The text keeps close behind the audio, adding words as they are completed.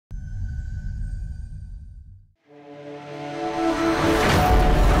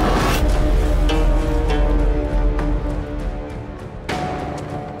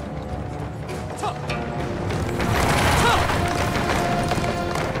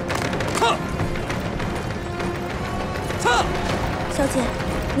姐，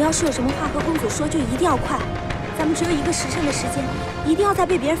你要是有什么话和公子说，就一定要快。咱们只有1个时辰的时间，一定要在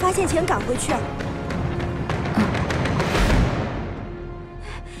被别人发现前赶回去啊！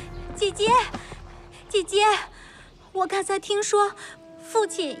姐姐，姐姐，我刚才听说，父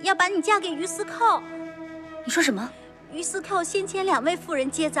亲要把你嫁给于司寇。你说什么？于司寇先前2位夫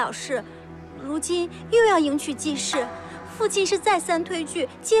人皆早逝，如今又要迎娶继室，父亲是再三推拒，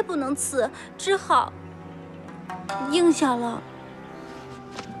皆不能辞，只好应下了。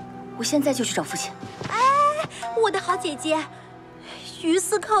我现在就去找父亲。哎，我的好姐姐，于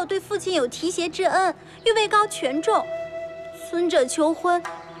司寇对父亲有提携之恩，欲位高权重，孙者求婚，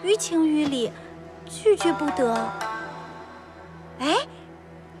于情于理，拒绝不得。哎，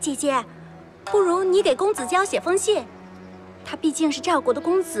姐姐，不如你给公子娇写封信，他毕竟是赵国的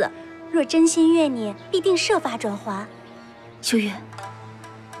公子，若真心悦你，必定设法转还。秀月，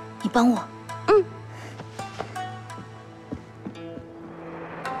你帮我。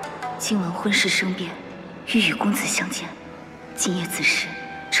今闻婚事生变，欲与公子相见。今夜子时，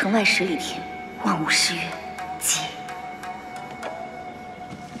城外10里天，万物失约。急。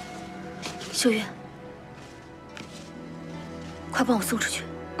秀月，快帮我送出去。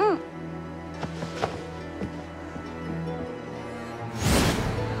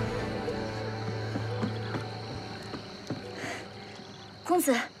公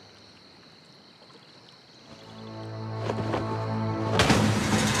子。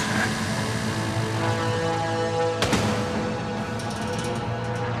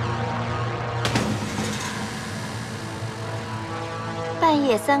半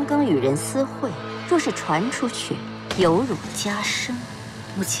夜3更与人私会，若是传出去，有辱家声。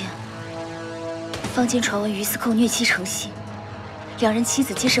母亲，坊间传闻于司寇虐妻成性，2人妻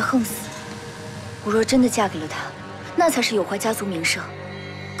子皆是横死。我若真的嫁给了他，那才是有坏家族名声。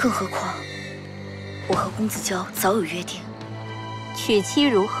更何况，我和公子娇早有约定。娶妻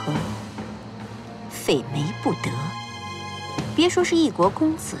如何？匪媒不得。别说是一国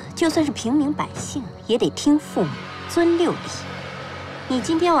公子，就算是平民百姓，也得听父母，遵六礼。你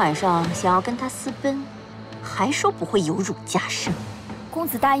今天晚上想要跟他私奔，还说不会有辱家声。公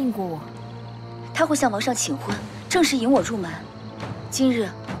子答应过我，他会向王上请婚，正式引我入门。今日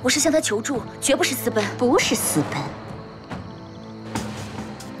我是向他求助，绝不是私奔。不是私奔，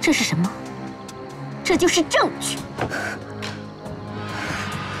这是什么？这就是证据。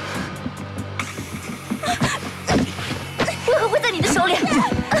为何会在你的手里？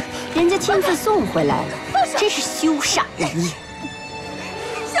人家亲自送回来了，真是羞煞人也。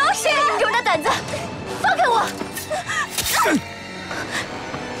谁让你这么大胆子？放开我！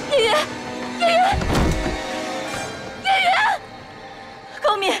月月，月月，月月！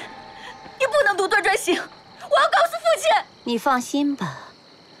高敏，你不能独断专行，我要告诉父亲。你放心吧，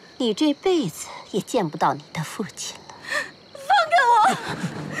你这辈子也见不到你的父亲了。放开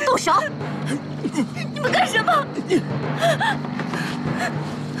我！动手！你们干什么？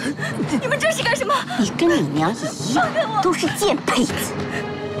你们这是干什么？你跟你娘一样，都是贱胚子。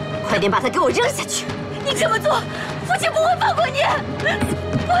快点把他给我扔下去！你这么做，父亲不会放过你！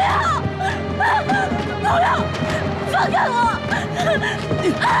不要！不要！放开我！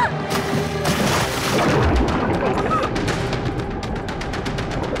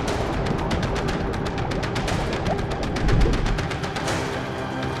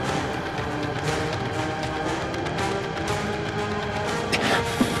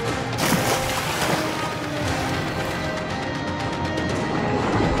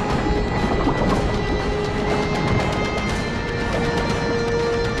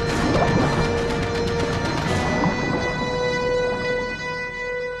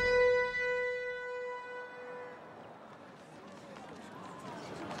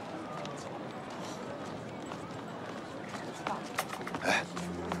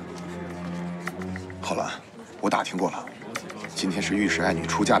打听过了，今天是御史爱女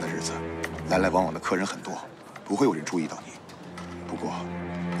出嫁的日子，来来往往的客人很多，不会有人注意到你。不过，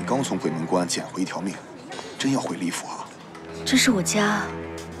你刚从鬼门关捡回一条命，真要回李府啊？这是我家，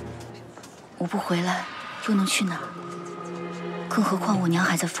我不回来又能去哪儿？更何况我娘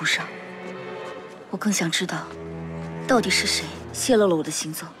还在府上，我更想知道，到底是谁泄露了我的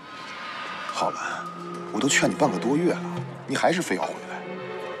行踪。浩然，我都劝你半个多月了，你还是非要回来，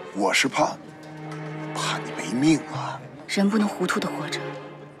我是怕你没命啊！人不能糊涂的活着，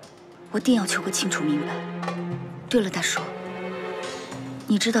我定要求个清楚明白。对了，大叔，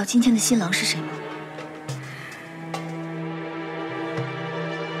你知道今天的新郎是谁吗？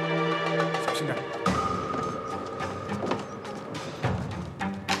小心点。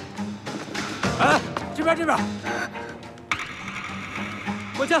哎，这边！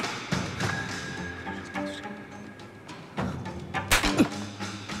过江。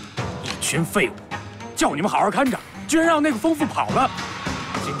群废物！叫你们好好看着，居然让那个疯妇跑了！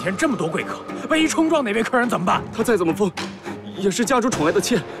今天这么多贵客，万一冲撞哪位客人怎么办？他再怎么疯，也是家主宠爱的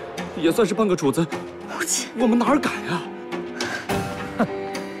妾，也算是半个主子。我们哪儿敢啊？哼，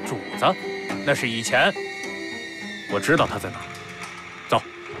主子，那是以前。我知道他在哪儿。走。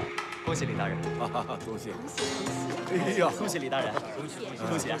恭喜李大人！多谢。哎呀，恭喜李大人！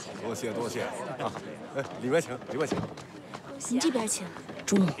恭喜！多谢啊！哎，里面请，里面请。您这边请。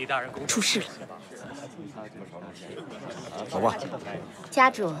主母，李大人出事了。走吧。家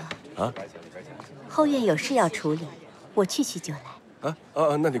主。啊？后院有事要处理，我去就来。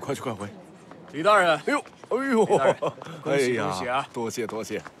那你快去快回。李大人，哎呦，恭喜恭喜啊！多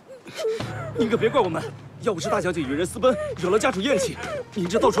谢。您可别怪我们，要不是大小姐与人私奔，惹了家主厌弃，您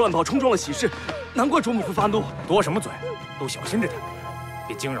这到处乱跑，冲撞了喜事，难怪主母会发怒。多什么嘴，都小心着点，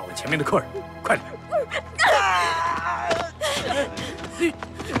别惊扰了前面的客人。快点！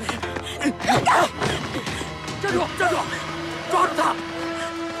站住！抓住他！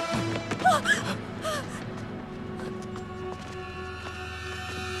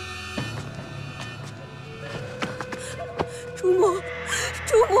主母，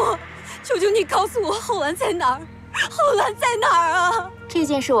求求你告诉我后兰在哪儿？后兰在哪儿啊？这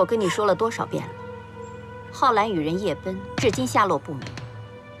件事我跟你说了多少遍了？浩然与人夜奔，至今下落不明，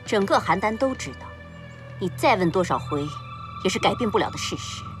整个邯郸都知道。你再问多少回，也是改变不了的事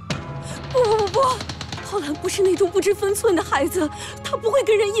实。不，浩兰不是那种不知分寸的孩子，他不会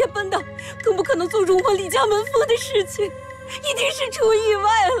跟人夜奔的，更不可能做荣国李家门风的事情，一定是出意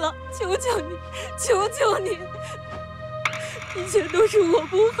外了。求求你！一切都是我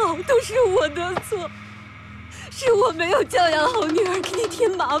不好，都是我的错，是我没有教养好女儿，给你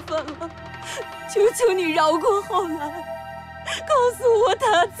添麻烦了。求你饶过浩兰，告诉我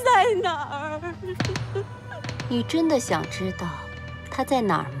她在哪儿。你真的想知道她在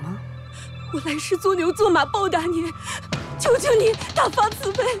哪儿吗？我来世做牛做马报答你，求你大发慈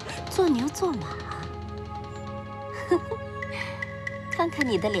悲。做牛做马？看看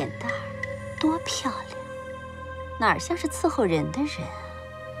你的脸蛋儿，多漂亮！哪儿像是伺候人的人？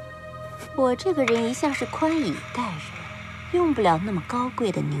我这个人一向是宽以待人，用不了那么高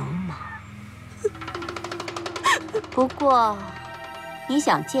贵的牛马。不过，你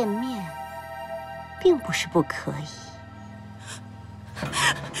想见面，并不是不可以。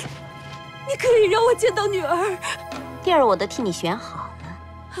你可以让我见到女儿。地儿我都替你选好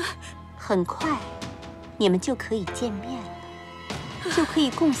了，很快你们就可以见面了，就可以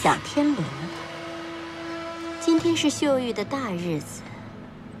共享天伦了。今天是秀玉的大日子，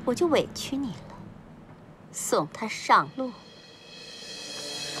我就委屈你了，送她上路。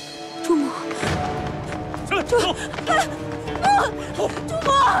主母，主母，我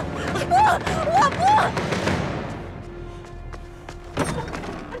不！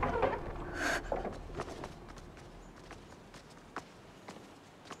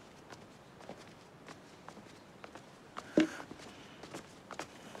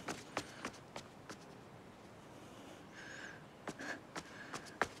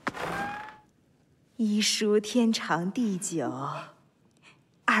一书天长地久，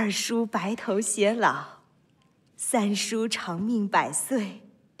二书白头偕老，三书长命百岁，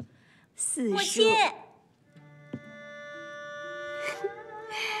四书……母亲，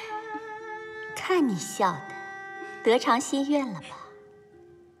看你笑的，得偿心愿了吧？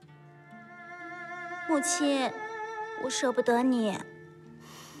母亲，我舍不得你。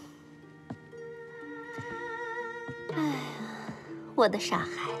哎呀，我的傻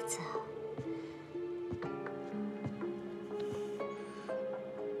孩子。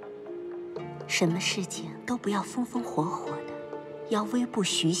什么事情都不要风风火火的，要微步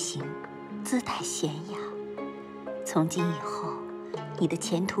徐行，姿态娴雅。从今以后，你的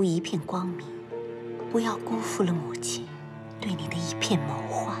前途一片光明，不要辜负了母亲对你的一片谋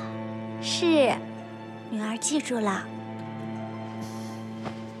划。是，女儿记住了。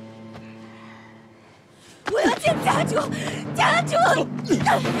我要见家主，家主！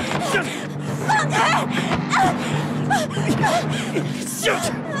放开！下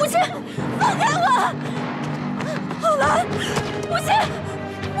去！母亲，放开我！浩兰，母亲，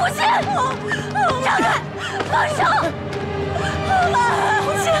让开，放手！浩兰，母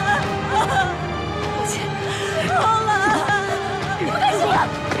亲，浩兰，你们干什么？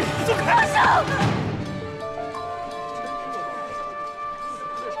放手！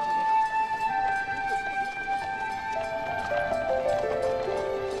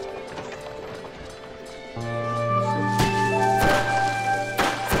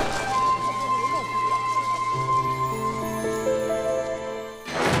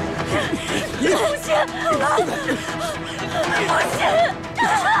浩兰，母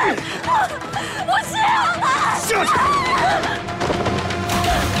亲！不行！下去！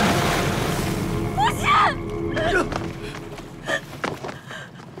不行！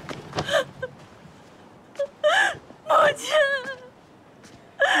母亲！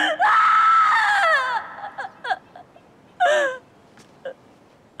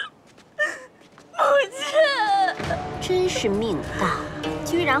母亲！真是命大，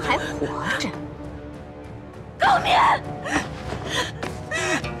居然还活着。高眠，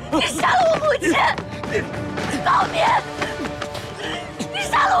你杀了我母亲！高眠，你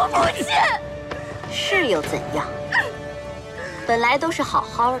杀了我母亲！是又怎样？本来都是好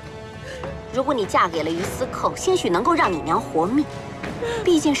好的，如果你嫁给了于司寇，兴许能够让你娘活命。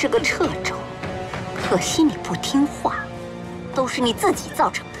毕竟是个掣肘，可惜你不听话，都是你自己造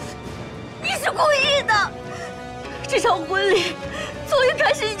成的。你是故意的！这场婚礼从一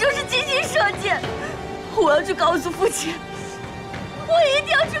开始你就是精心设计。我要去告诉父亲，我一定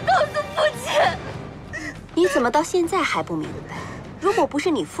要去告诉父亲。你怎么到现在还不明白？如果不是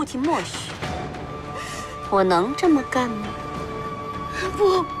你父亲默许，我能这么干吗？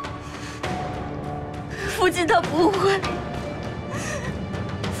不，父亲他不会。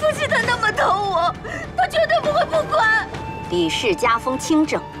父亲他那么疼我，他绝对不会不管。李氏家风清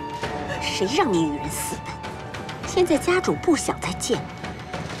正，谁让你与人私奔？现在家主不想再见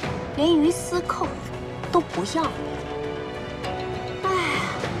你，连于司寇都不要你。哎，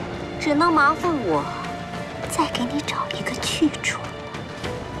只能麻烦我再给你找一个去处。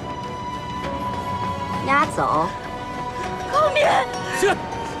押走。高眠，是。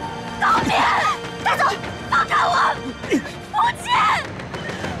高眠，带走，放开我！父亲，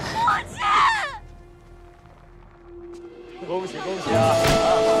父亲！恭喜恭喜啊！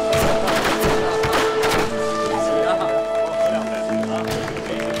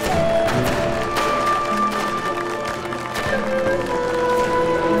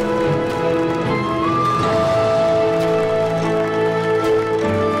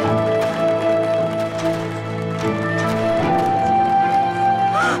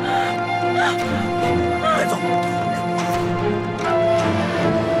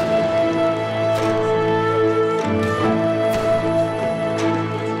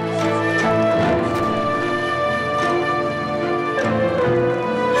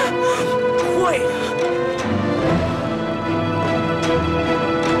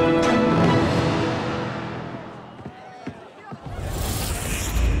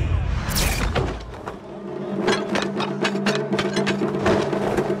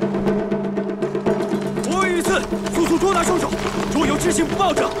捉拿凶手，若有知情不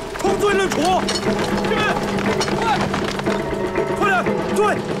报者，同罪论处。快点，追！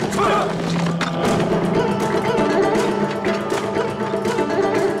快点！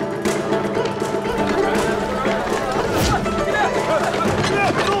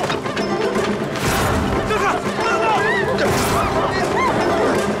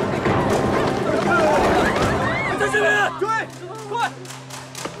在这边，追！快！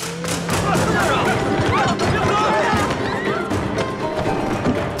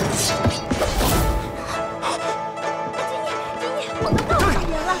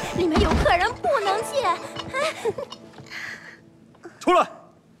 里面有客人，不能进。出来！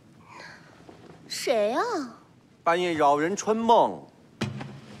谁啊？半夜扰人春梦，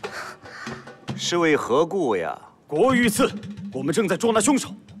是为何故呀？国御赐，我们正在捉拿凶手，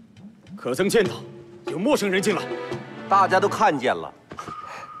可曾见到有陌生人进来？大家都看见了，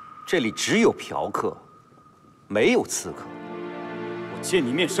这里只有嫖客，没有刺客。我见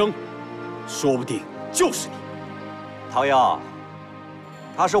你面生，说不定就是你。桃夭。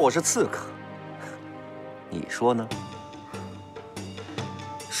 他说我是刺客，你说呢？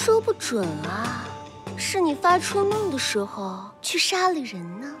说不准啊，是你发春梦的时候去杀了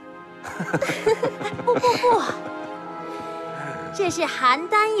人呢。不，这是邯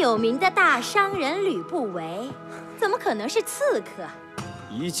郸有名的大商人吕不韦，怎么可能是刺客？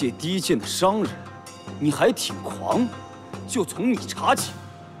一介低贱的商人，你还挺狂，就从你查起。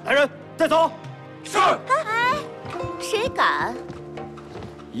来人，带走。是。哎，谁敢？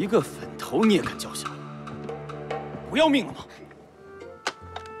 一个粉头你也敢叫嚣？不要命了吗？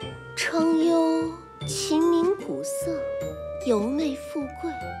称优秦民古色，游媚富贵，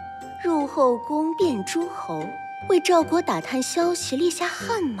入后宫变诸侯，为赵国打探消息，立下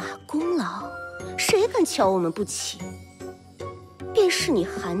汗马功劳，谁敢瞧我们不起？便是你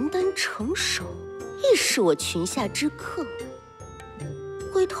邯郸城守，亦是我裙下之客。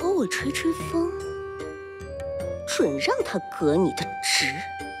回头我吹吹风，准让他革你的职。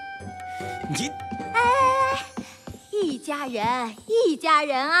 你，哎，一家人，一家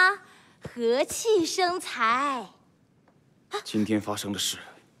人啊，和气生财。今天发生的事，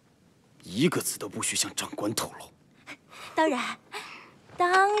一个字都不许向长官透露。当然，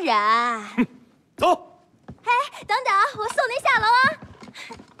当然。走。哎，等等，我送您下楼啊。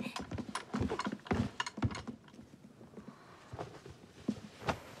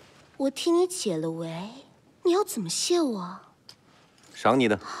我替你解了围，你要怎么谢我？赏你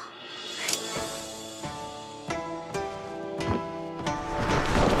的。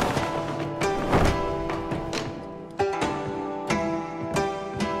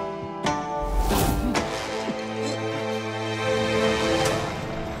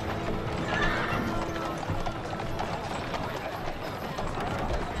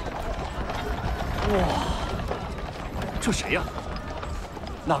哇，这谁呀？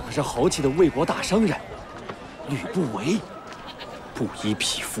那可是豪气的魏国大商人，吕不韦，布衣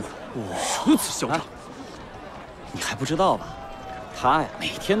匹夫，哇，如此嚣张！你还不知道吧？他呀，每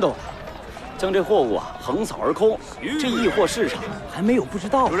天都来，将这货物啊横扫而空。这易货市场还没有不知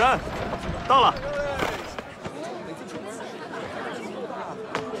道。主人，到了。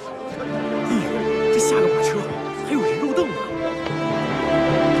哎呦，这下个马车还有人肉凳呢。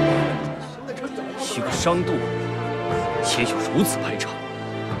一个商渡，且有如此排场。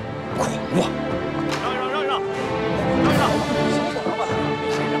 狂妄！让！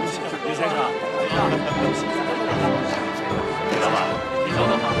李先生，李老板，你等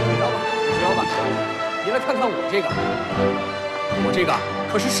等啊！李老板，您来看看我这个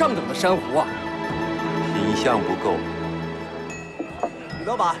可是上等的珊瑚啊！品相不够。李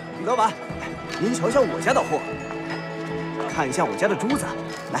老板，您瞧瞧我家的货，看一下我家的珠子，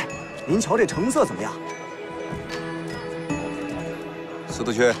来，您瞧这成色怎么样？司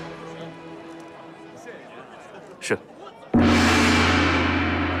徒缺。 是。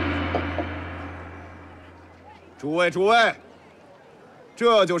诸位，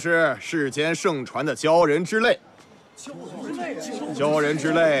这就是世间盛传的鲛人之泪。鲛人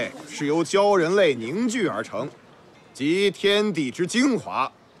之泪是由鲛人泪凝聚而成，集天地之精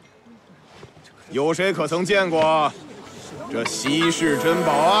华。有谁可曾见过这稀世珍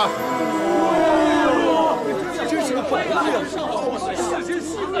宝啊？真是个宝物！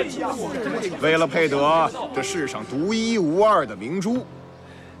为了配得这世上独一无二的明珠，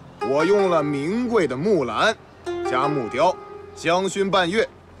我用了名贵的木兰加木雕，香薰半月，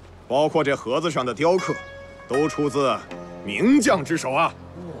包括这盒子上的雕刻，都出自名匠之手啊！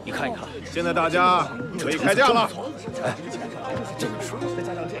你看，现在大家可以开价了。哎，这个数，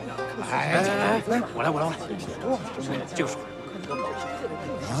哎，我来，这个数。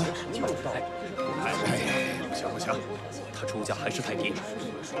啊，不行，他出价还是太低。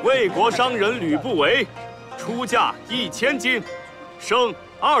魏国商人吕不韦，出价1000斤，生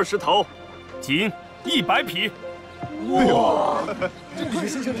20头，金100匹。哇，这吕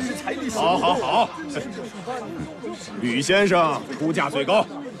先生真是财力雄厚。好，吕先生出价最高。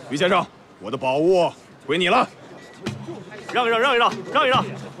吕先生，我的宝物归你了。让一让。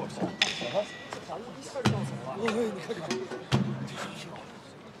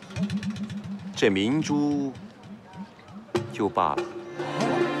这明珠就罢了，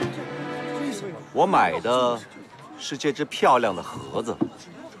我买的是这只漂亮的盒子。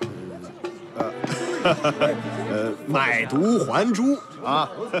买椟还珠啊！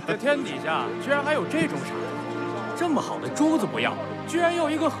这天底下居然还有这种傻子！这么好的珠子不要，居然要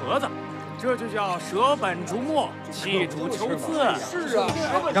一个盒子，这就叫舍本逐末，弃主求次。是啊，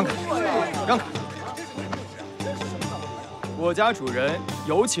让开！我家主人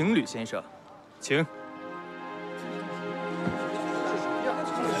有请吕先生，请。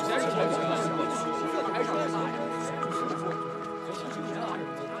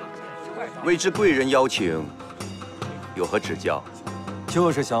为之贵人邀请，有何指教？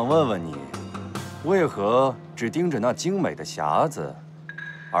就是想问问你，为何只盯着那精美的匣子，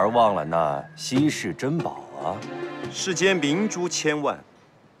而忘了那稀世珍宝啊？世间明珠千万，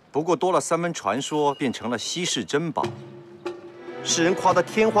不过多了3分传说，变成了稀世珍宝。世人夸得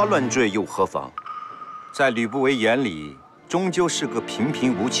天花乱坠又何妨？在吕不韦眼里，终究是个平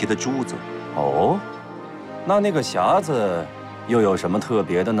平无奇的珠子。哦，那个匣子又有什么特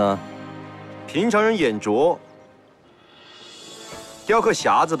别的呢？平常人眼拙，雕刻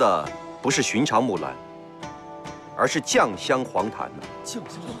匣子的不是寻常木兰，而是酱香黄檀呢。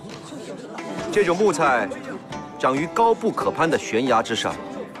这种木材长于高不可攀的悬崖之上，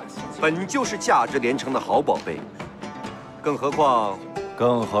本就是价值连城的好宝贝。更何况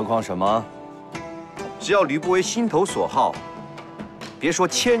什么？只要吕不韦心头所好，别说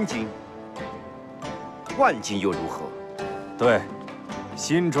1000斤，10000斤又如何？对，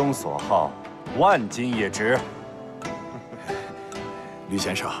心中所好，10000斤也值。吕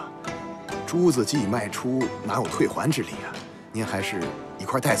先生，珠子既已卖出，哪有退还之理啊？您还是一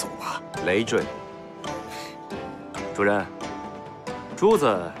块带走吧。累赘。主任，珠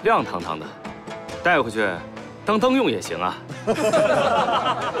子亮堂堂的，带回去当灯用也行啊。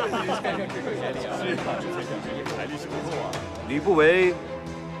吕不韦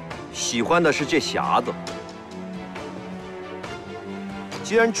喜欢的是这匣子。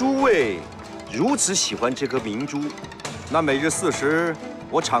既然诸位如此喜欢这颗明珠，那每日4时，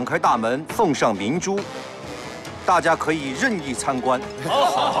我敞开大门奉上明珠，大家可以任意参观。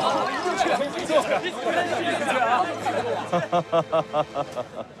好，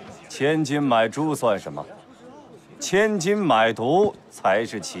千金买珠算什么？千金买椟才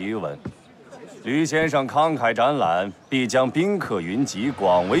是奇闻。吕先生慷慨展览，必将宾客云集，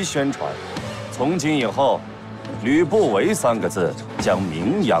广为宣传。从今以后，吕不韦3个字将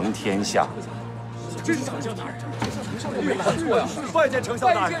名扬天下。这是丞相大人，我没看错呀！拜见丞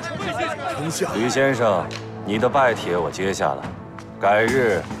相大人。丞相，吕先生，你的拜帖我接下了，改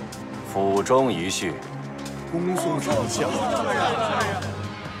日府中一叙。恭送丞相。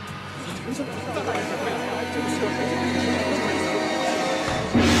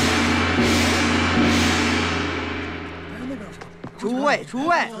诸位，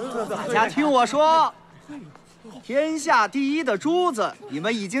大家听我说，天下第一的珠子，你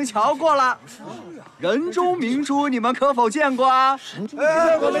们已经瞧过了。人中明珠，你们可否见过啊？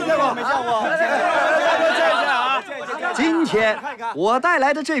我没见过，见啊！今天我带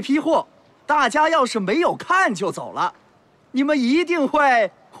来的这批货，大家要是没有看就走了，你们一定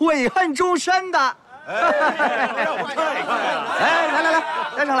会悔恨终身的。让我看一看呀！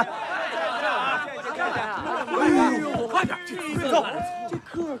来，带上来。哎呦，快点，走！这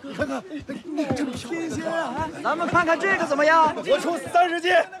客，你看看，你这么新鲜啊！咱们看看这个怎么样？我出30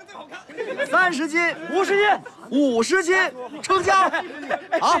斤，30斤，50斤，成交！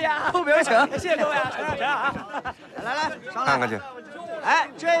好，后边有请。谢谢各位啊，来，上来看看去。哎，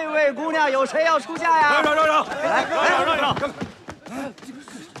这位姑娘有谁要出嫁呀？让！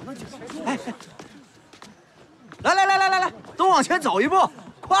来，都往前走一步，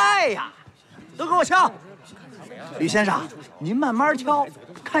快呀！都给我敲！吕先生，您慢慢挑，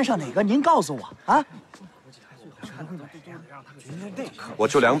看上哪个您告诉我啊。我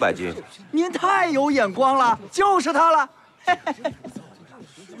出200斤。您太有眼光了，就是他了。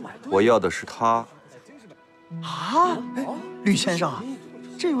我要的是他。啊，吕先生，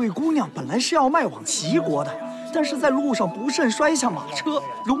这位姑娘本来是要卖往齐国的，但是在路上不慎摔下马车，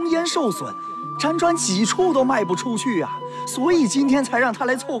容颜受损，辗转几处都卖不出去啊，所以今天才让她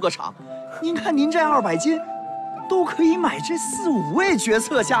来凑个场。您看您这200斤，都可以买这4、5位决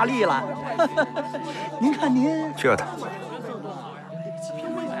策佳丽了。您看您这的。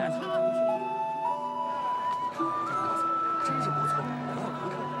真是不错。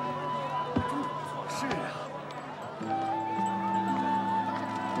是啊。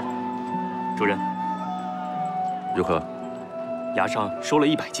主任，如何？牙上收了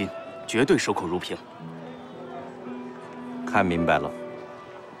100斤，绝对守口如瓶。看明白了。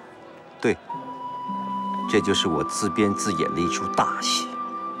对，这就是我自编自演的一出大戏。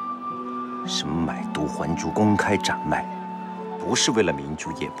什么买椟还珠，公开展卖，不是为了明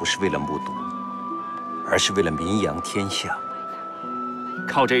珠，也不是为了木渎，而是为了名扬天下。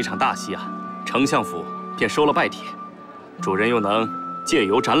靠这一场大戏啊，丞相府便收了拜帖，主人又能借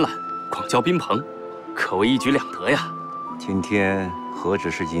由展览广交宾朋，可谓一举两得呀。今天何止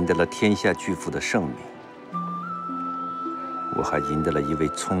是赢得了天下巨富的盛名，我还赢得了一位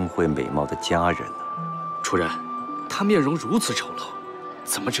聪慧美貌的佳人呢。主人，她面容如此丑陋，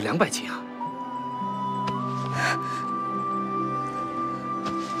怎么值200斤啊？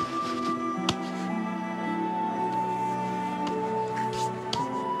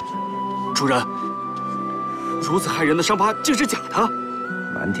主人，如此骇人的伤疤竟是假的！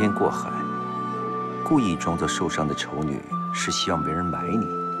瞒天过海，故意装作受伤的丑女，是希望没人买你。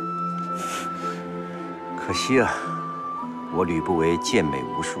可惜啊，我吕不韦见美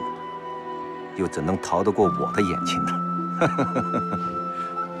无数，又怎能逃得过我的眼睛呢？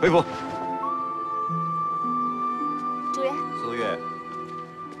回府。主人。4月，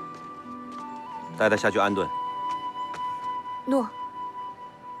带他下去安顿。诺。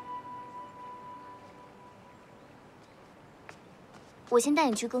我先带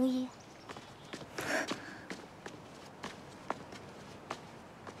你去更衣。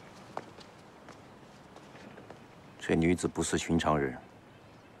这女子不似寻常人。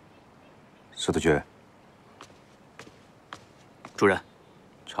司徒爵，主人，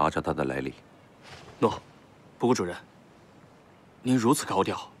查查她的来历。诺。不过主人，您如此高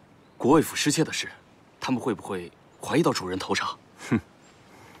调，国卫府失窃的事，他们会不会怀疑到主人头上？哼，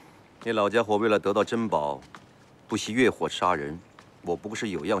你老家伙为了得到珍宝，不惜越货杀人，我不过是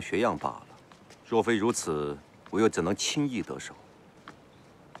有样学样罢了。若非如此，我又怎能轻易得手？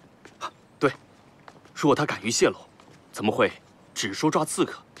对，若他敢于泄露，怎么会只说抓刺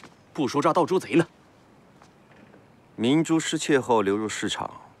客，不说抓盗珠贼呢？明珠失窃后流入市场，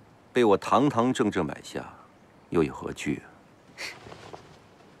被我堂堂正正买下，又有何惧啊？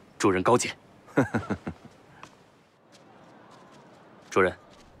主人高见。主人，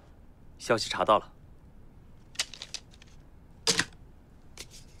消息查到了。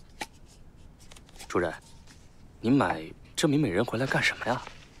主人，您买这名美人回来干什么呀？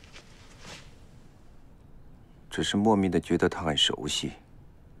只是莫名的觉得她很熟悉。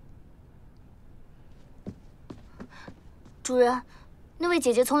主人，那位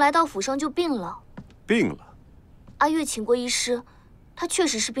姐姐从来到府上就病了。病了？阿月请过医师，她确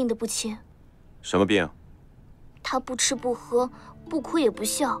实是病得不轻。什么病？她不吃不喝，不哭也不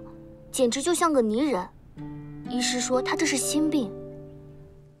笑，简直就像个泥人。医师说她这是心病。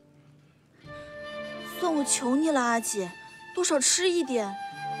算我求你了，阿姐，多少吃一点。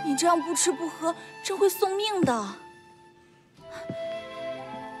你这样不吃不喝，真会送命的。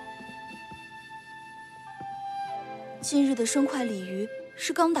今日的生快鲤鱼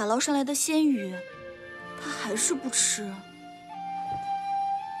是刚打捞上来的鲜鱼，他还是不吃。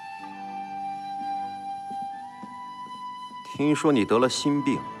听说你得了心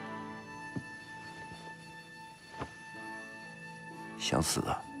病，想死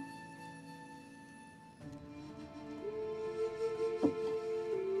啊？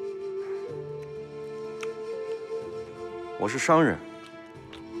我是商人，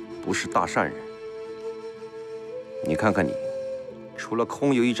不是大善人。你看看你，除了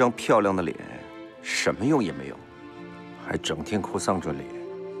空有一张漂亮的脸，什么用也没有，还整天哭丧着脸。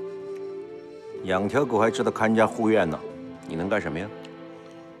养条狗还知道看家护院呢，你能干什么呀？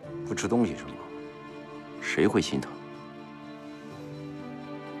不吃东西是吗？谁会心疼？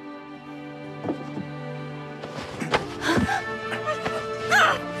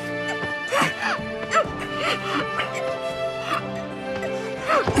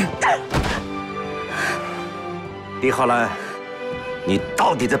李浩然，你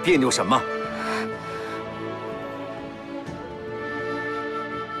到底在别扭什么？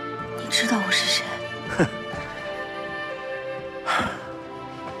你知道我是谁？哼，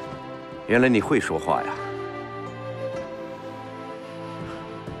原来你会说话呀！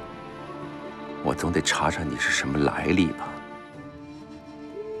我总得查查你是什么来历吧。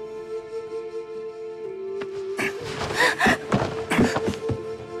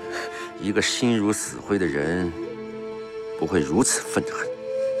一个心如死灰的人，不会如此愤恨。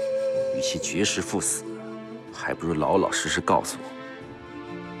与其绝食赴死，还不如老老实实告诉我，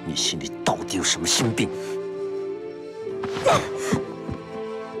你心里到底有什么心病？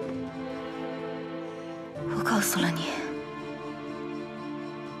我告诉了你，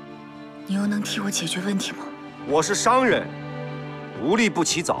你又能替我解决问题吗？我是商人，无利不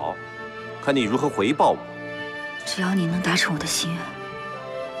起早，看你如何回报我。只要你能达成我的心愿，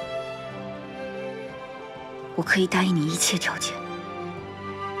我可以答应你一切条件。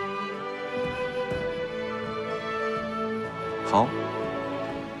好，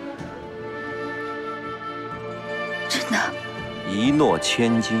真的。一诺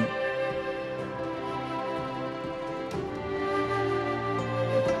千金。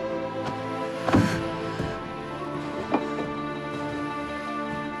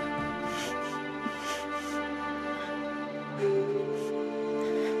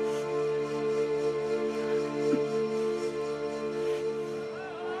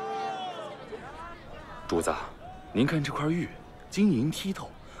主子，您看这块玉，晶莹剔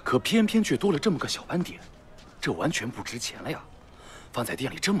透，可偏偏却多了这么个小斑点，这完全不值钱了呀！放在店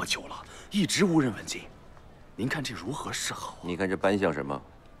里这么久了，一直无人问津，您看这如何是好？你看这斑像什么？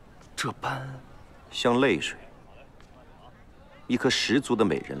这斑像泪水，一颗十足的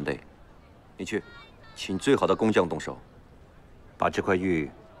美人泪。你去，请最好的工匠动手，把这块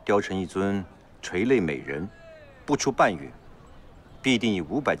玉雕成一尊垂泪美人，不出半月，必定以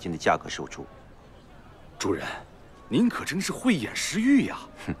500斤的价格售出。主人，您可真是慧眼识玉呀！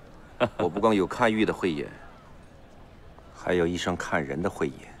哼，我不光有看玉的慧眼，还有一双看人的慧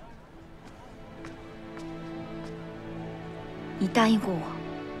眼。你答应过我，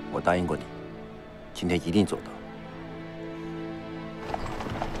我答应过你，今天一定做到。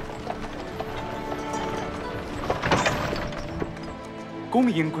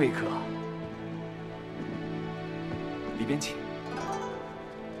恭迎贵客，里边请。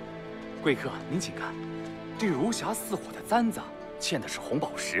贵客，您请看。这如霞似火的簪子嵌的是红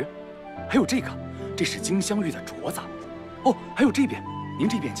宝石，还有这是金镶玉的镯子。哦，还有这边，您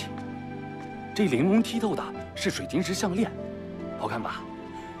这边请。这玲珑剔透的是水晶石项链，好看吧？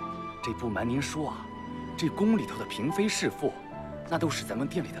这不瞒您说啊，这宫里头的嫔妃侍妇，那都是咱们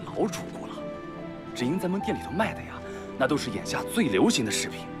店里的老主顾了。只因咱们店里头卖的呀，那都是眼下最流行的饰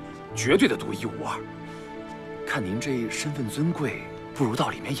品，绝对的独一无二。看您这身份尊贵，不如到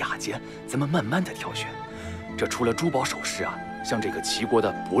里面雅间，咱们慢慢的挑选。这除了珠宝首饰啊，像这个齐国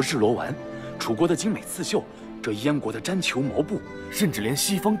的博士罗丸，楚国的精美刺绣，这燕国的毡裘毛布，甚至连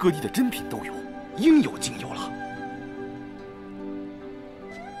西方各地的珍品都有，应有尽有了。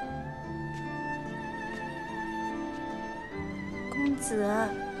公子，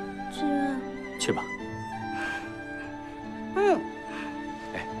这……去吧。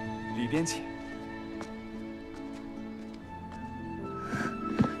哎，里边请。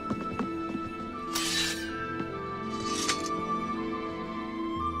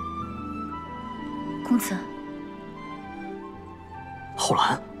公子，浩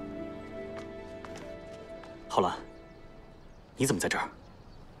然，浩然，你怎么在这儿？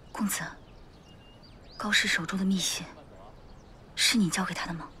公子，高氏手中的密信，是你交给他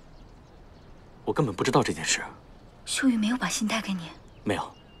的吗？我根本不知道这件事。秀玉没有把信带给你？没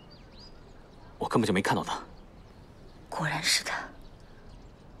有，我根本就没看到他。果然是他。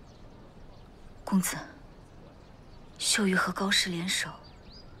公子，秀玉和高氏联手，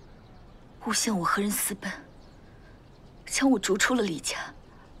诬陷我和人私奔，将我逐出了李家，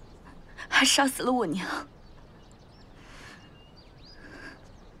还杀死了我娘。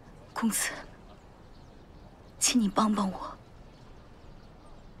公子，请你帮帮我。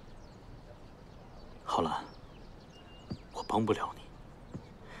浩然，我帮不了你，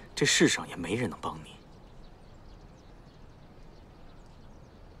这世上也没人能帮你。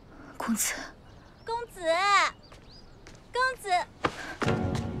公子，公子，公子，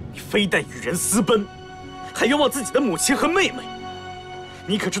你非但与人私奔，还冤枉自己的母亲和妹妹，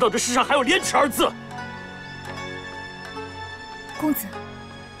你可知道这世上还有廉耻二字？公子，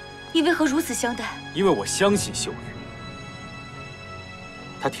你为何如此相待？因为我相信秀玉，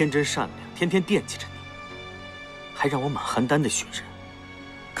她天真善良，天天惦记着你，还让我满邯郸的寻人。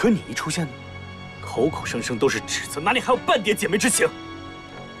可你一出现呢，口口声声都是指责，哪里还有半点姐妹之情？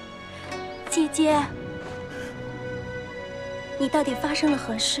姐姐，你到底发生了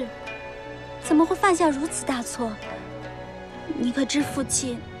何事？怎么会犯下如此大错？你可知父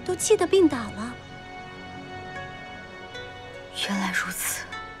亲都气得病倒了？原来如此。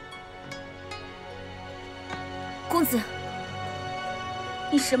公子，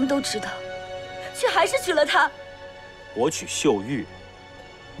你什么都知道，却还是娶了她。我娶秀玉，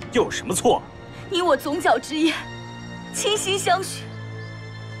又有什么错？你我总角之夜，倾心相许。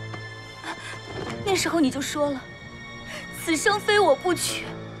那时候你就说了，此生非我不娶，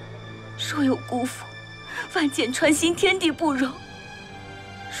若有辜负，万箭穿心，天地不容。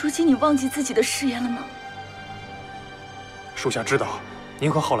如今你忘记自己的誓言了吗？属下知道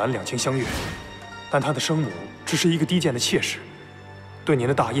您和浩然两情相悦，但他的生母只是一个低贱的妾室，对您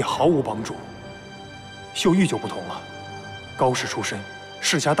的大业毫无帮助。秀玉就不同了，高氏出身，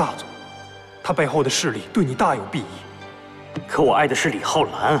世家大族，她背后的势力对你大有裨益。可我爱的是李浩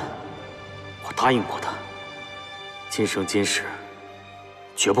然，我答应过他，今生今世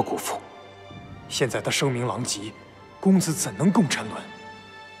绝不辜负。现在他声名狼藉，公子怎能共沉沦？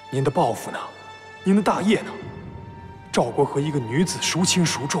您的抱负呢？您的大业呢？赵国和一个女子孰轻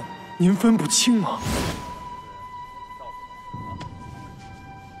孰重，您分不清吗？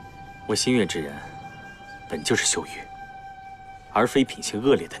我心悦之人，本就是秀玉，而非品行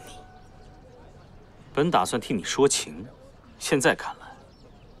恶劣的你。本打算替你说情，现在看来，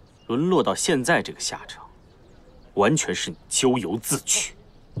沦落到现在这个下场，完全是你咎由自取。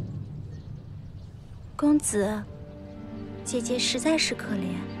公子，姐姐实在是可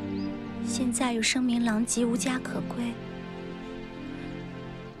怜，现在又声名狼藉，无家可归。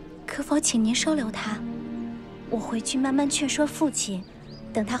可否请您收留她？我回去慢慢劝说父亲，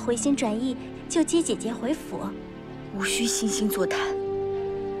等他回心转意，就接姐姐回府。无需惺惺作态。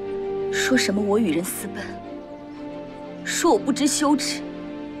说什么我与人私奔，说我不知羞耻，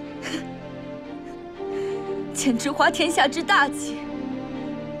简直滑天下之大稽。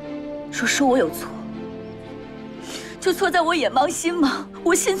若说我有错，就错在我眼盲心盲，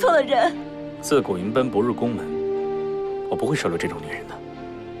我信错了人。自古云奔不入宫门，我不会收留这种女人的。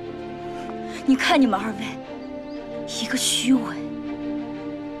你看你们二位，一个虚伪，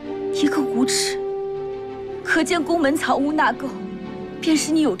一个无耻，可见宫门藏污纳垢。便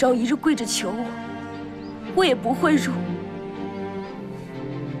是你有朝一日跪着求我，我也不会入。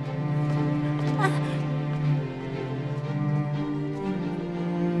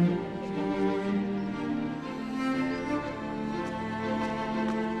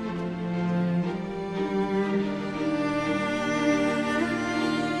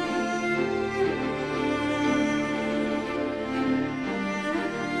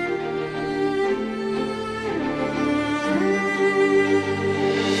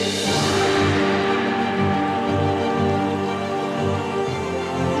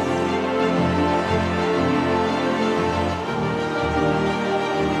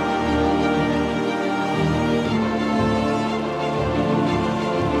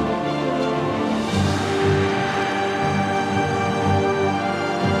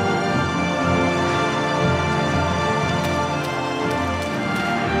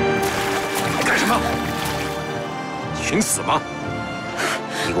死吗？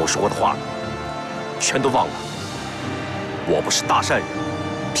你跟我说过的话呢？全都忘了？我不是大善人，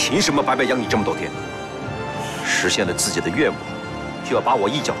凭什么白白养你这么多天？实现了自己的愿望，就要把我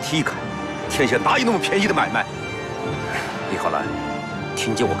一脚踢开？天下哪有那么便宜的买卖？李浩然，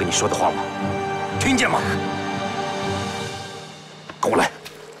听见我跟你说的话吗？听见吗？跟我来。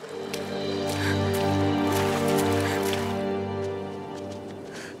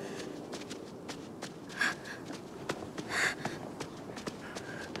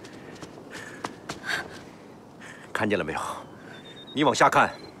 看见了没有？你往下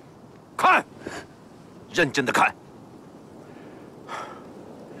看，看，认真的看，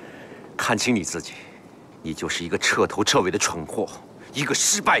看清你自己，你就是一个彻头彻尾的蠢货，一个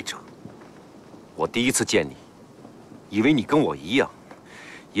失败者。我第一次见你，以为你跟我一样，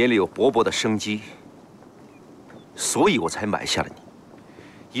眼里有勃勃的生机，所以我才买下了你，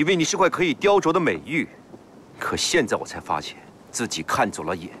以为你是块可以雕琢的美玉，可现在我才发现自己看走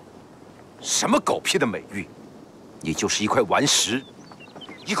了眼，什么狗屁的美玉！ 你就是一块顽石，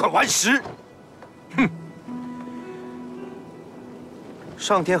一块顽石！哼！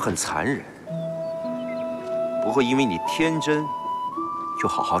上天很残忍，不会因为你天真就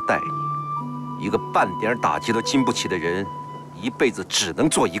好好待你。一个半点打击都经不起的人，一辈子只能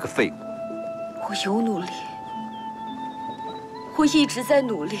做一个废物。我有努力，我一直在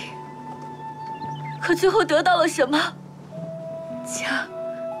努力，可最后得到了什么？家、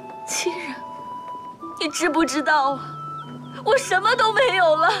亲人。 你知不知道啊？我什么都没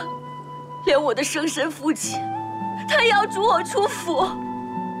有了，连我的生身父亲，他也要逐我出府。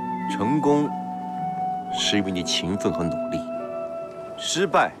成功是因为你勤奋和努力，失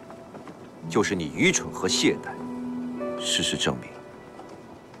败就是你愚蠢和懈怠。事实证明，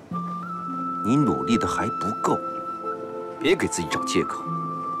你努力的还不够，别给自己找借口。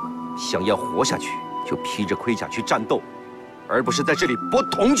想要活下去，就披着盔甲去战斗，而不是在这里博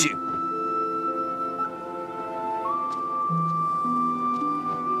同情。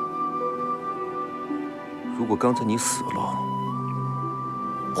 如果刚才你死了，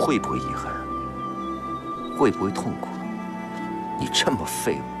会不会遗憾？会不会痛苦？你这么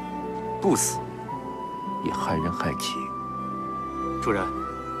废物，不死也害人害己。主人，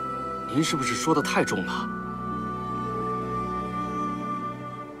您是不是说的太重了？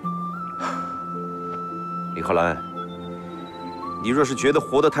李浩然，你若是觉得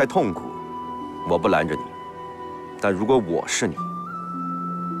活得太痛苦，我不拦着你。但如果我是你，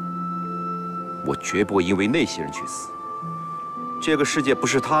 我绝不会因为那些人去死。这个世界不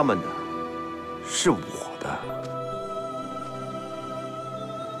是他们的，是我的。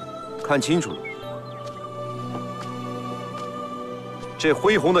看清楚了，这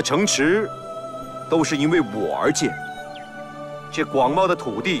恢宏的城池都是因为我而建，这广袤的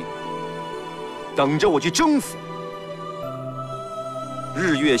土地等着我去征服。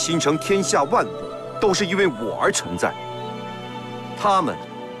日月星辰、天下万物都是因为我而存在，他们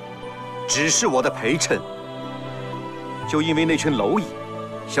只是我的陪衬，就因为那群蝼蚁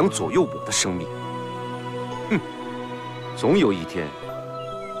想左右我的生命，哼！总有一天，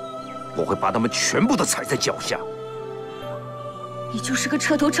我会把他们全部都踩在脚下。你就是个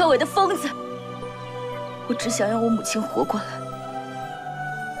彻头彻尾的疯子！我只想让我母亲活过来，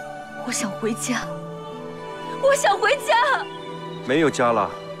我想回家，我想回家。没有家了，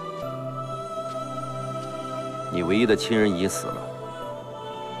你唯一的亲人已经死了。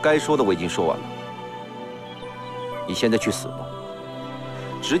 该说的我已经说完了，你现在去死吧，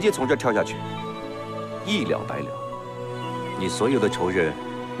直接从这儿跳下去，一了百了。你所有的仇人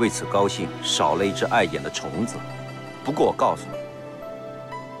为此高兴，少了一只碍眼的虫子。不过我告诉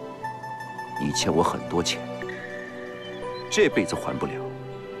你，你欠我很多钱，这辈子还不了，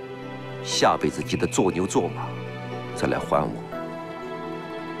下辈子记得做牛做马，再来还我。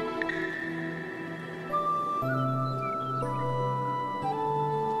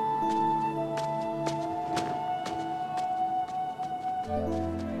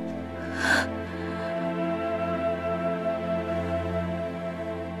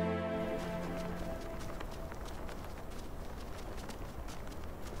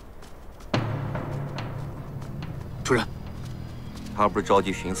 主任，他不是着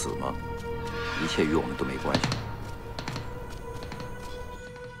急寻死吗？一切与我们都没关系。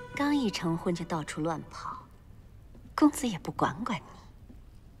刚一成婚就到处乱跑，公子也不管管你。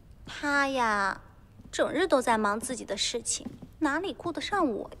他呀，整日都在忙自己的事情，哪里顾得上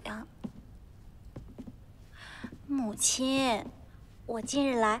我呀？母亲，我今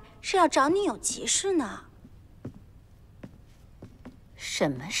日来是要找你有急事呢。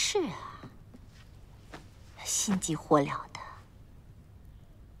什么事啊？心急火燎的。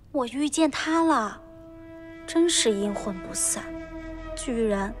我遇见他了。真是阴魂不散，居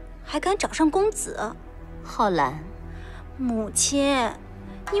然还敢找上公子。浩然，母亲，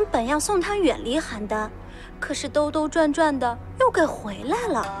您本要送他远离邯郸，可是兜兜转转的又给回来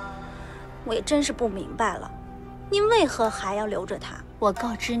了。我也真是不明白了，您为何还要留着他？我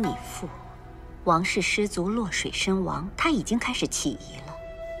告知你父，王氏失足落水身亡，他已经开始起疑了。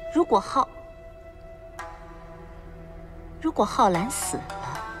如果浩然死了，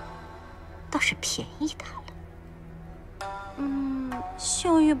倒是便宜他了。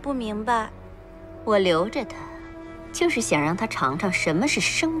秀玉不明白。我留着他，就是想让他尝尝什么是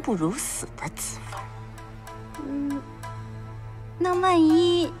生不如死的滋味。那万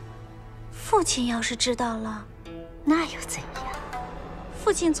一父亲要是知道了，那又怎样？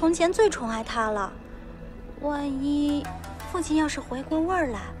父亲从前最宠爱他了，万一父亲要是回过味儿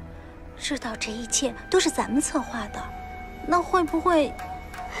来，知道这一切都是咱们策划的，那会不会……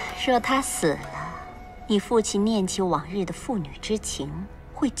若他死了，你父亲念起往日的父女之情，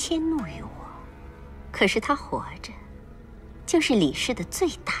会迁怒于我。可是他活着，就是李氏的最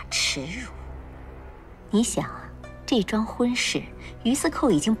大耻辱。你想啊，这桩婚事，于司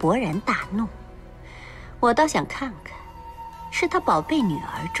寇已经勃然大怒。我倒想看看，是他宝贝女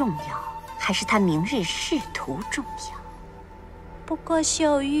儿重要，还是他明日仕途重要？不过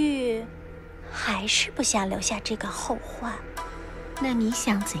秀玉还是不想留下这个后患。那你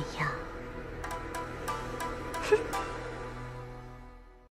想怎样？哼。